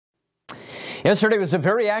Yesterday was a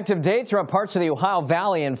very active day throughout parts of the Ohio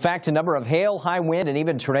Valley. In fact, a number of hail, high wind, and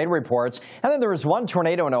even tornado reports. And then there was one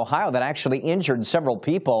tornado in Ohio that actually injured several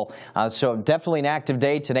people. So definitely an active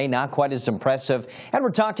day today, not quite as impressive. And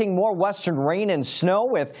we're talking more western rain and snow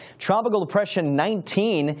with Tropical Depression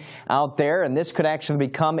 19 out there. And this could actually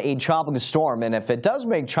become a tropical storm. And if it does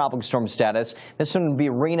make tropical storm status, this one would be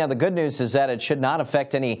Rena. The good news is that it should not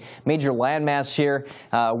affect any major landmass here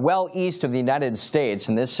well east of the United States.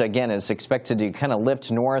 And this, again, is expected to kind of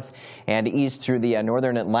lift north and east through the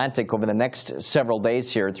northern Atlantic over the next several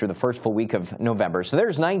days here through the first full week of November. So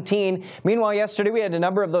there's 19. Meanwhile, yesterday we had a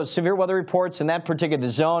number of those severe weather reports in that particular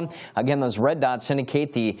zone. Again, those red dots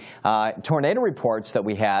indicate the tornado reports that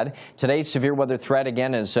we had. Today's severe weather threat,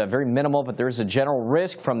 again, is very minimal, but there is a general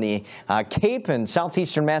risk from the Cape and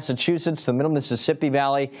southeastern Massachusetts to the middle Mississippi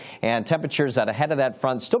Valley, and temperatures out ahead of that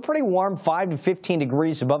front still pretty warm, 5 to 15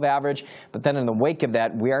 degrees above average, but then in the wake of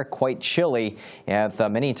that we are quite chilly with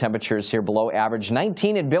many temperatures here below average.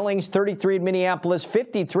 19 in Billings, 33 in Minneapolis,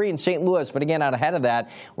 53 in St. Louis, but again out ahead of that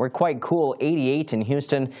we're quite cool, 88 in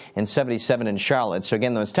Houston and 77 in Charlotte. So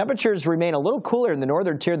again, those temperatures remain a little cooler in the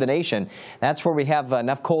northern tier of the nation. That's where we have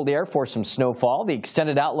enough cold air for some snowfall. The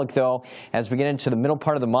extended outlook, though, as we get into the middle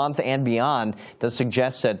part of the month and beyond, does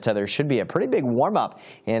suggest that there should be a pretty big warm up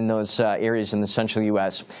in those areas in the central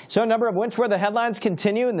U.S. So a number of winter weather headlines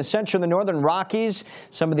continue in the central and the northern Rockies.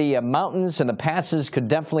 Some of the mountains and the passes could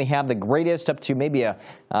definitely have the greatest, up to maybe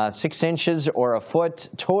 6 inches or a foot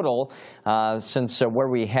total since where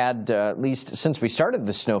we had at least since we started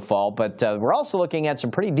the snowfall. But we're also looking at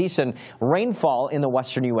some pretty decent rainfall in the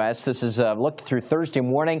western U.S. This is a look through Thursday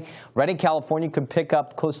morning. Redding, California could pick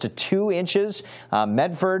up close to 2 inches.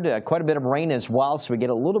 Medford, quite a bit of rain as well. So we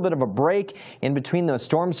get a little bit of a break in between those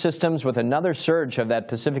storm systems with another surge of that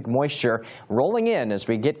Pacific moisture rolling in as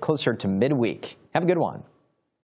we get closer to midweek. Have a good one.